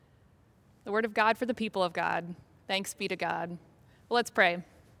The word of God for the people of God. Thanks be to God. Well, let's pray.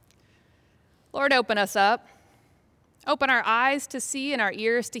 Lord, open us up. Open our eyes to see and our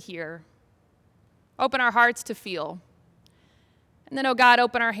ears to hear. Open our hearts to feel. And then, oh God,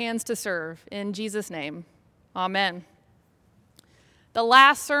 open our hands to serve. In Jesus' name, amen. The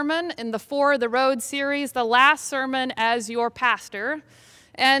last sermon in the For the Road series, the last sermon as your pastor.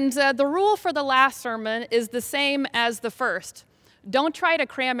 And the rule for the last sermon is the same as the first. Don't try to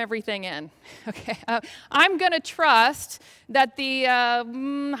cram everything in, okay? I'm going to trust that the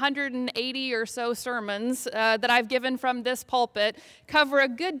 180 or so sermons that I've given from this pulpit cover a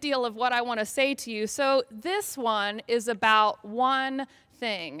good deal of what I want to say to you. So this one is about one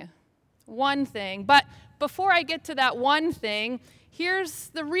thing. But before I get to that one thing, here's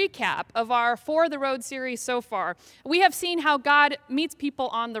the recap of our For the Road series so far. We have seen how God meets people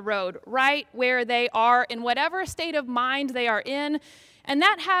on the road, right where they are, in whatever state of mind they are in, and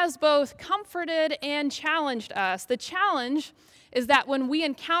that has both comforted and challenged us. The challenge is that when we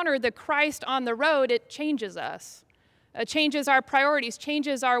encounter the Christ on the road, it changes us. It changes our priorities,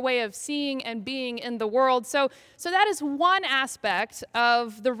 changes our way of seeing and being in the world. So that is one aspect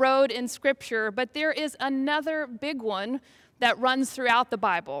of the road in Scripture, but there is another big one that runs throughout the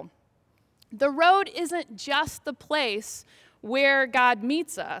Bible. The road isn't just the place where God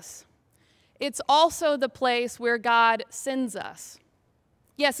meets us. It's also the place where God sends us.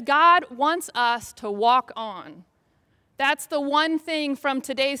 Yes, God wants us to walk on. That's the one thing from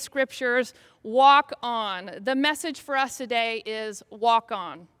today's scriptures, walk on. The message for us today is walk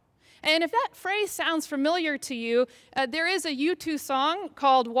on. And if that phrase sounds familiar to you, there is a U2 song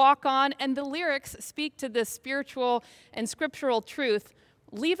called Walk On, and the lyrics speak to this spiritual and scriptural truth.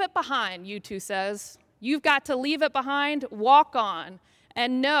 Leave it behind, U2 says. You've got to leave it behind, walk on.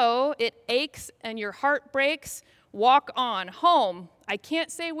 And know it aches and your heart breaks, walk on. Home, I can't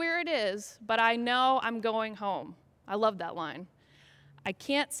say where it is, but I know I'm going home. I love that line. I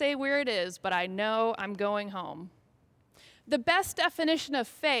can't say where it is, but I know I'm going home. The best definition of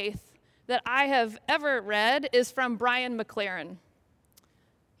faith that I have ever read is from Brian McLaren.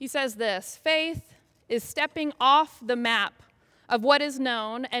 He says this: faith is stepping off the map of what is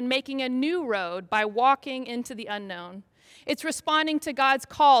known and making a new road by walking into the unknown. It's responding to God's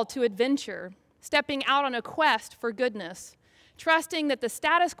call to adventure, stepping out on a quest for goodness, trusting that the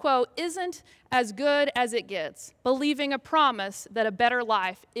status quo isn't as good as it gets, believing a promise that a better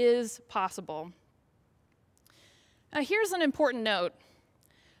life is possible. Now, here's an important note.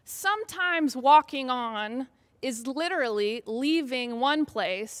 Sometimes walking on is literally leaving one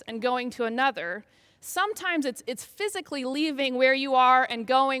place and going to another. Sometimes it's physically leaving where you are and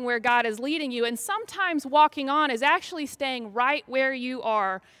going where God is leading you. And sometimes walking on is actually staying right where you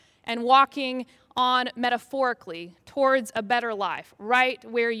are and walking on metaphorically towards a better life, right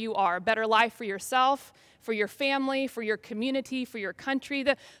where you are. A better life for yourself, for your family, for your community, for your country.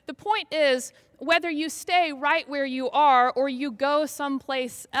 The point is, whether you stay right where you are or you go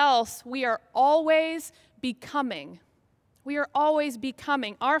someplace else, we are always becoming. We are always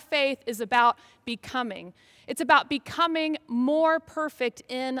becoming. Our faith is about becoming. It's about becoming more perfect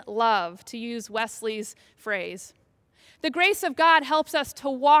in love, to use Wesley's phrase. The grace of God helps us to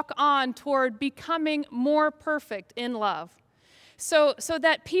walk on toward becoming more perfect in love. So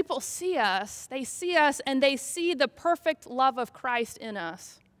that people see us and they see the perfect love of Christ in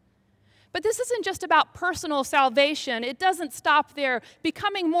us. But this isn't just about personal salvation. It doesn't stop there.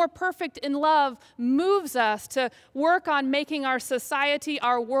 Becoming more perfect in love moves us to work on making our society,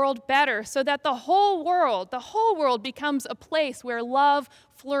 our world better, so that the whole world becomes a place where love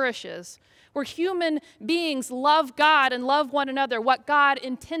flourishes, where human beings love God and love one another, what God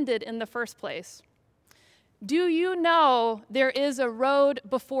intended in the first place. Do you know there is a road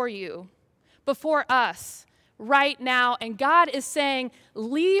before you, before us, right now, and God is saying,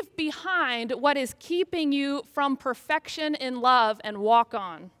 leave behind what is keeping you from perfection in love and walk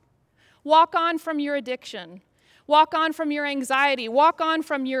on. Walk on from your addiction. Walk on from your anxiety. Walk on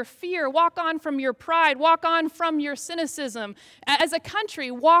from your fear. Walk on from your pride. Walk on from your cynicism. As a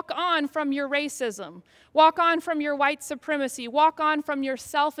country, walk on from your racism. Walk on from your white supremacy. Walk on from your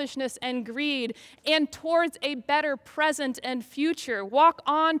selfishness and greed and towards a better present and future. Walk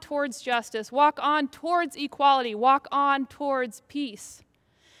on towards justice. Walk on towards equality. Walk on towards peace.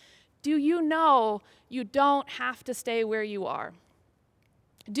 Do you know you don't have to stay where you are?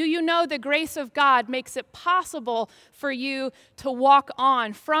 Do you know the grace of God makes it possible for you to walk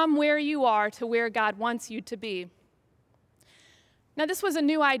on from where you are to where God wants you to be? Now, this was a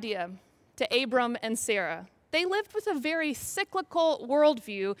new idea to Abram and Sarah. They lived with a very cyclical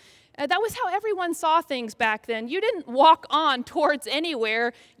worldview. That was how everyone saw things back then. You didn't walk on towards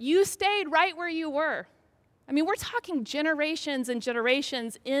anywhere. You stayed right where you were. I mean, we're talking generations and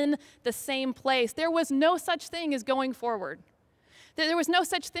generations in the same place. There was no such thing as going forward. There was no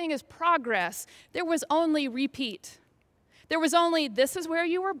such thing as progress. There was only repeat. There was only, this is where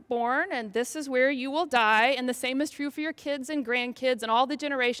you were born, and this is where you will die, and the same is true for your kids and grandkids and all the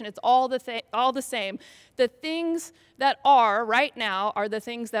generation. It's all the same. The things that are right now are the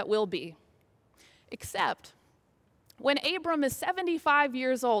things that will be. Except when Abram is 75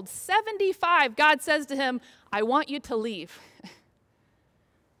 years old, 75, God says to him, I want you to leave.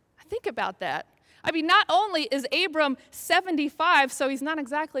 Think about that. I mean, not only is Abram 75, so he's not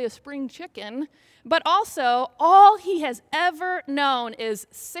exactly a spring chicken, but also all he has ever known is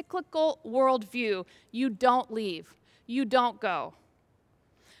cyclical worldview. You don't leave. You don't go.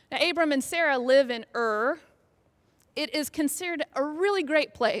 Now, Abram and Sarah live in Ur. It is considered a really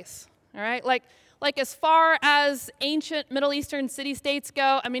great place, all right? Like as far as ancient Middle Eastern city-states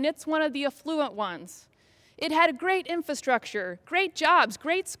go, I mean, it's one of the affluent ones. It had a great infrastructure, great jobs,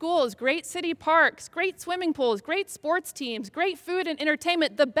 great schools, great city parks, great swimming pools, great sports teams, great food and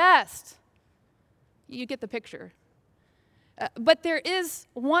entertainment, the best. You get the picture. But there is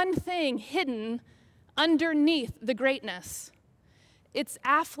one thing hidden underneath the greatness. Its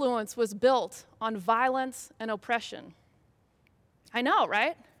affluence was built on violence and oppression. I know,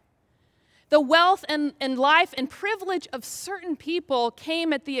 right? The wealth and life and privilege of certain people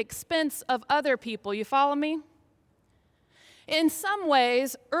came at the expense of other people. You follow me? In some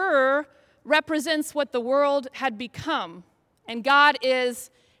ways, Ur represents what the world had become, and God is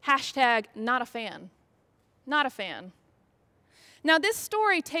 #not a fan. Not a fan. Now, this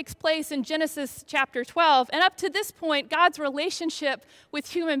story takes place in Genesis chapter 12, and up to this point, God's relationship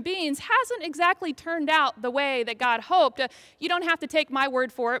with human beings hasn't exactly turned out the way that God hoped. You don't have to take my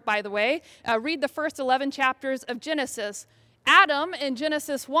word for it, by the way. Read the first 11 chapters of Genesis. Adam, in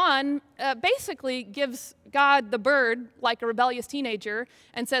Genesis 1, basically gives God the bird like a rebellious teenager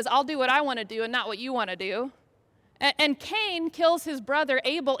and says, I'll do what I want to do and not what you want to do. And Cain kills his brother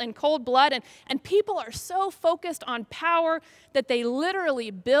Abel in cold blood, and people are so focused on power that they literally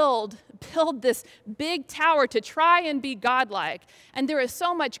build this big tower to try and be godlike. And there is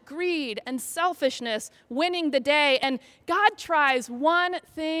so much greed and selfishness winning the day, and God tries one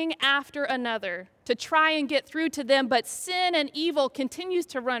thing after another to try and get through to them, but sin and evil continues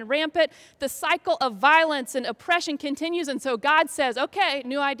to run rampant. The cycle of violence and oppression continues, and so God says, okay,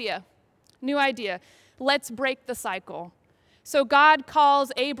 new idea. Let's break the cycle. So God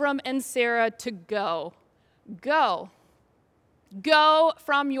calls Abram and Sarah to go. Go. Go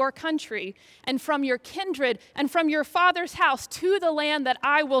from your country and from your kindred and from your father's house to the land that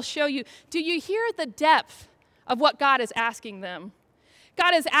I will show you. Do you hear the depth of what God is asking them?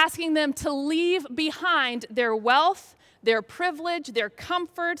 God is asking them to leave behind their wealth, their privilege, their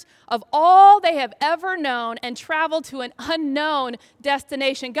comfort of all they have ever known and travel to an unknown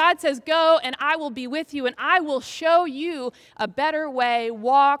destination. God says, go and I will be with you and I will show you a better way.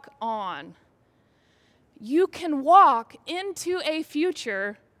 Walk on. You can walk into a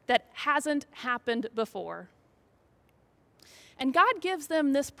future that hasn't happened before. And God gives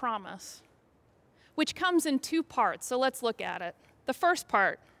them this promise, which comes in two parts. So let's look at it. The first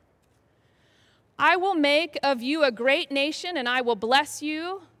part, I will make of you a great nation, and I will bless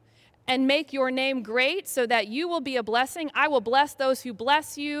you and make your name great so that you will be a blessing. I will bless those who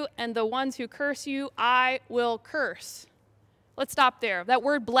bless you, and the ones who curse you, I will curse. Let's stop there. That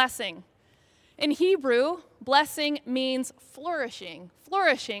word blessing. In Hebrew, blessing means flourishing.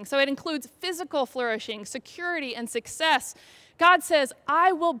 So it includes physical flourishing, security, and success. God says,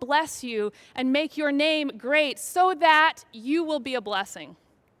 I will bless you and make your name great so that you will be a blessing.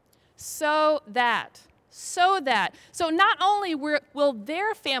 So not only will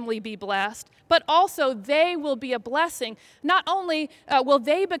their family be blessed, but also they will be a blessing. Not only will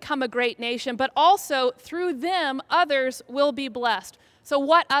they become a great nation, but also through them, others will be blessed. So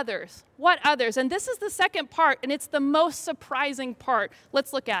what others? What others? And this is the second part, and it's the most surprising part.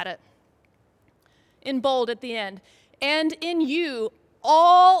 Let's look at it. In bold at the end. And in you,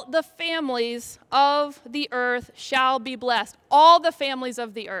 all the families of the earth shall be blessed. All the families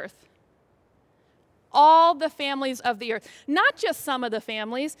of the earth. All the families of the earth. Not just some of the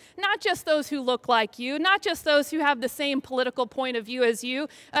families, not just those who look like you, not just those who have the same political point of view as you,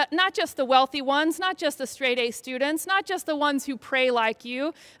 not just the wealthy ones, not just the straight A students, not just the ones who pray like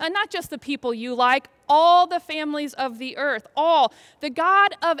you, not just the people you like. all the families of the earth, all. The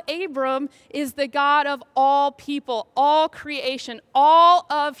God of Abram is the God of all people, all creation, all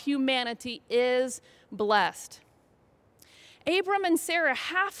of humanity is blessed. Abram and Sarah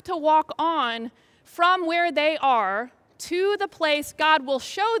have to walk on from where they are to the place God will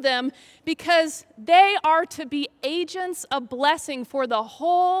show them, because they are to be agents of blessing for the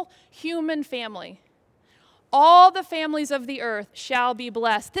whole human family. All the families of the earth shall be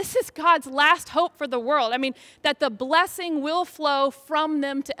blessed. This is God's last hope for the world. I mean, that the blessing will flow from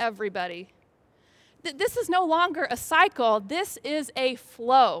them to everybody. This is no longer a cycle. This is a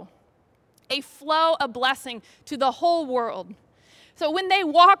flow of blessing to the whole world. So when they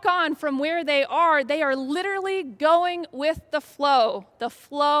walk on from where they are literally going with the flow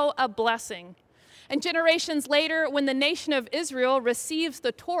of blessing. And generations later, when the nation of Israel receives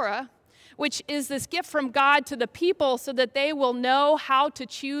the Torah, which is this gift from God to the people so that they will know how to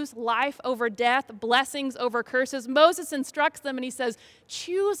choose life over death, blessings over curses, Moses instructs them and he says,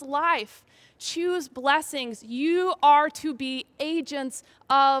 choose life, choose blessings. You are to be agents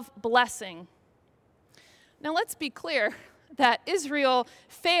of blessing. Now let's be clear that Israel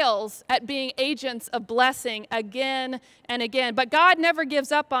fails at being agents of blessing again and again, but God never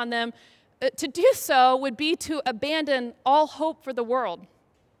gives up on them. To do so would be to abandon all hope for the world.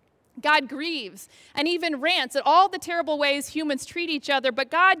 God grieves and even rants at all the terrible ways humans treat each other, but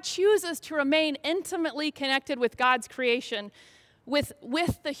God chooses to remain intimately connected with God's creation, with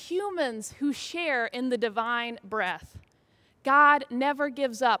the humans who share in the divine breath. God never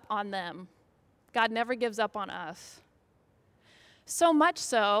gives up on them. God never gives up on us. So much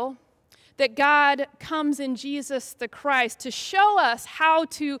so that God comes in Jesus the Christ to show us how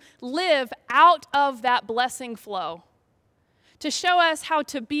to live out of that blessing flow, to show us how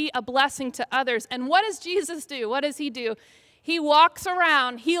to be a blessing to others. And what does Jesus do? What does he do? He walks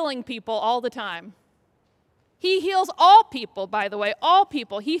around healing people all the time. He heals all people, by the way, all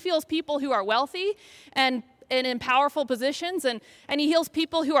people. He heals people who are wealthy and in powerful positions, and he heals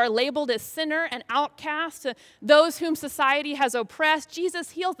people who are labeled as sinner and outcast, those whom society has oppressed.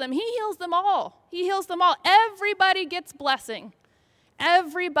 Jesus heals them. He heals them all. He heals them all. Everybody gets blessing.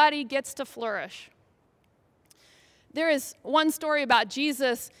 Everybody gets to flourish. There is one story about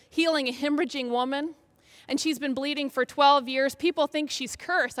Jesus healing a hemorrhaging woman, and she's been bleeding for 12 years. People think she's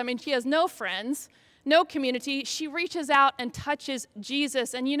cursed. I mean, she has no friends, no community. She reaches out and touches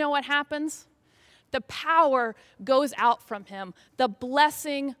Jesus, and you know what happens? The power goes out from him. The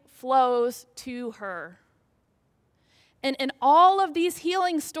blessing flows to her. And all of these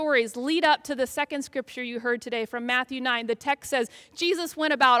healing stories lead up to the second scripture you heard today from Matthew 9. The text says, Jesus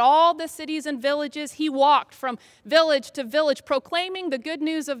went about all the cities and villages. He walked from village to village, proclaiming the good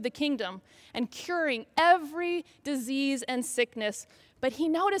news of the kingdom and curing every disease and sickness. But he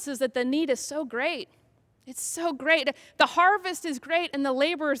notices that the need is so great. It's so great. The harvest is great and the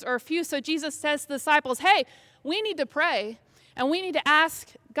laborers are few. So Jesus says to the disciples, hey, we need to pray and we need to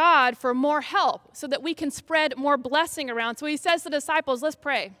ask God for more help so that we can spread more blessing around. So he says to the disciples, let's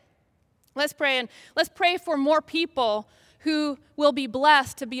pray. Let's pray, and let's pray for more people who will be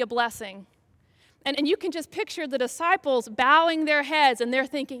blessed to be a blessing. And you can just picture the disciples bowing their heads and they're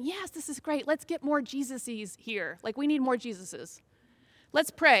thinking, yes, this is great. Let's get more Jesuses here. Like, we need more Jesuses. Let's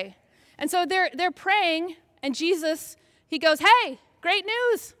pray. And so they're praying, and Jesus, he goes, hey, great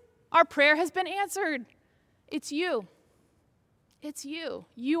news. Our prayer has been answered. It's you. It's you.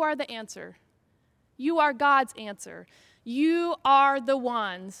 You are the answer. You are God's answer. You are the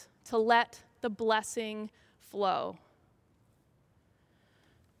ones to let the blessing flow.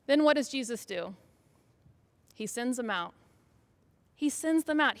 Then what does Jesus do? He sends them out. He sends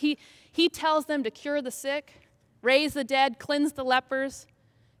them out. He tells them to cure the sick, raise the dead, cleanse the lepers,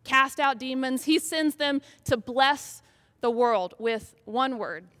 cast out demons. He sends them to bless the world with one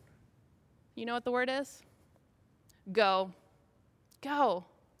word. You know what the word is? Go. Go.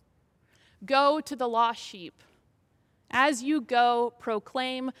 Go to the lost sheep. As you go,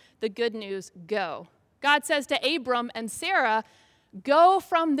 proclaim the good news. Go. God says to Abram and Sarah, go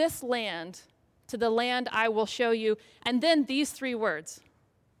from this land to the land I will show you. And then these three words,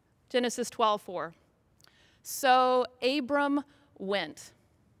 Genesis 12:4. So Abram went.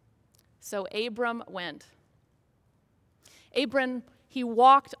 So Abram went. Abram, he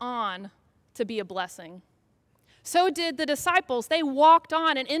walked on to be a blessing. So did the disciples. They walked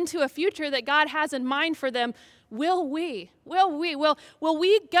on and into a future that God has in mind for them. Will we? Will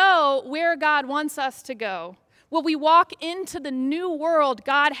we go where God wants us to go? Will we walk into the new world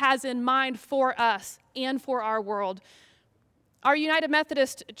God has in mind for us and for our world? Our United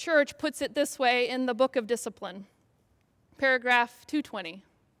Methodist Church puts it this way in the Book of Discipline, paragraph 220.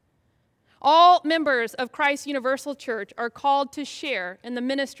 All members of Christ Universal Church are called to share in the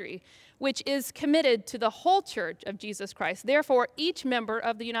ministry, which is committed to the whole church of Jesus Christ. Therefore, each member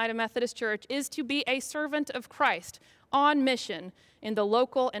of the United Methodist Church is to be a servant of Christ on mission in the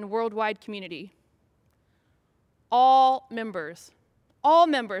local and worldwide community. All members,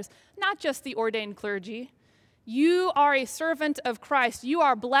 not just the ordained clergy. You are a servant of Christ. You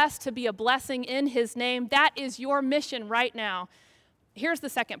are blessed to be a blessing in his name. That is your mission right now. Here's the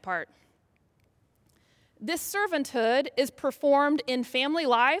second part. This servanthood is performed in family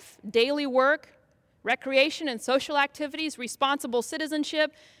life, daily work, recreation and social activities, responsible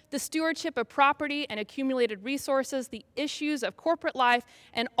citizenship, the stewardship of property and accumulated resources, the issues of corporate life,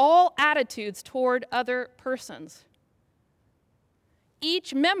 and all attitudes toward other persons.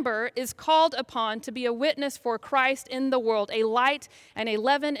 Each member is called upon to be a witness for Christ in the world, a light and a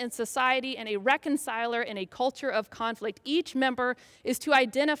leaven in society, and a reconciler in a culture of conflict. Each member is to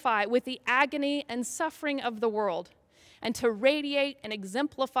identify with the agony and suffering of the world and to radiate and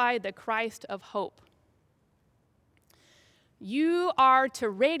exemplify the Christ of hope. You are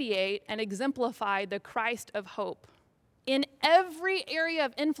to radiate and exemplify the Christ of hope in every area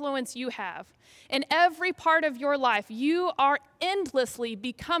of influence you have. In every part of your life, you are endlessly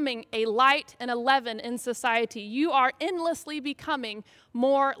becoming a light and a leaven in society. You are endlessly becoming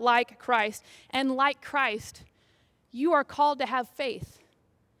more like Christ. And like Christ, you are called to have faith,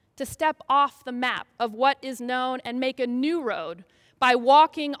 to step off the map of what is known and make a new road by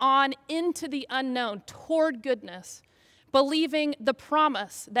walking on into the unknown toward goodness, believing the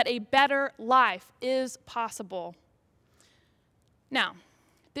promise that a better life is possible. Now,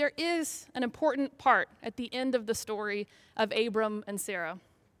 there is an important part at the end of the story of Abram and Sarah.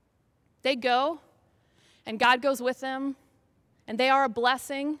 They go, and God goes with them, and they are a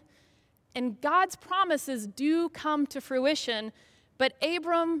blessing, and God's promises do come to fruition, but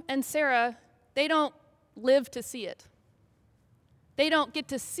Abram and Sarah, they don't live to see it. They don't get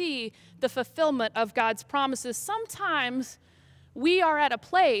to see the fulfillment of God's promises. Sometimes we are at a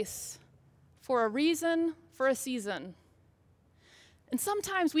place for a reason, for a season. And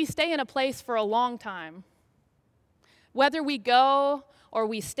sometimes we stay in a place for a long time. Whether we go or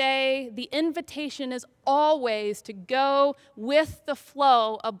we stay, the invitation is always to go with the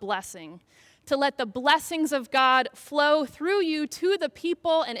flow of blessing, to let the blessings of God flow through you to the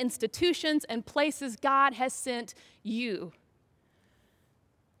people and institutions and places God has sent you.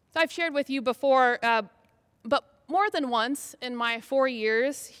 So I've shared with you before, but more than once in my 4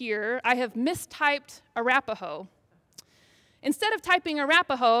 years here, I have mistyped Arapaho. Instead of typing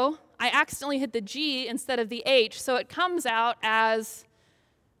Arapaho, I accidentally hit the G instead of the H, so it comes out as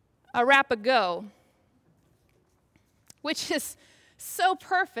Arapago, which is so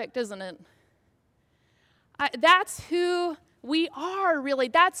perfect, isn't it? That's who we are, really.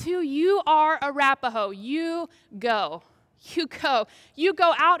 That's who you are, Arapaho. You go. You go. You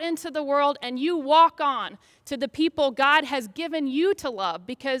go out into the world and you walk on to the people God has given you to love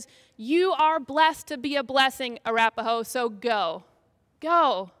because you are blessed to be a blessing, Arapaho, so go.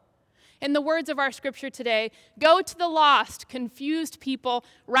 Go. In the words of our scripture today, go to the lost, confused people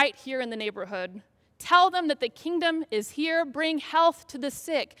right here in the neighborhood. Tell them that the kingdom is here. Bring health to the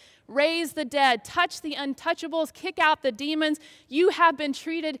sick. Raise the dead. Touch the untouchables. Kick out the demons. You have been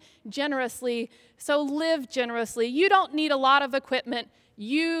treated generously, so live generously. You don't need a lot of equipment.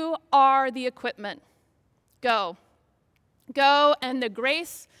 You are the equipment. Go. Go, and the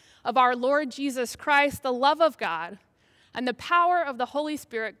grace of our Lord Jesus Christ, the love of God, and the power of the Holy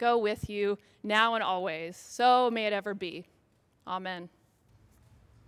Spirit go with you now and always. So may it ever be. Amen.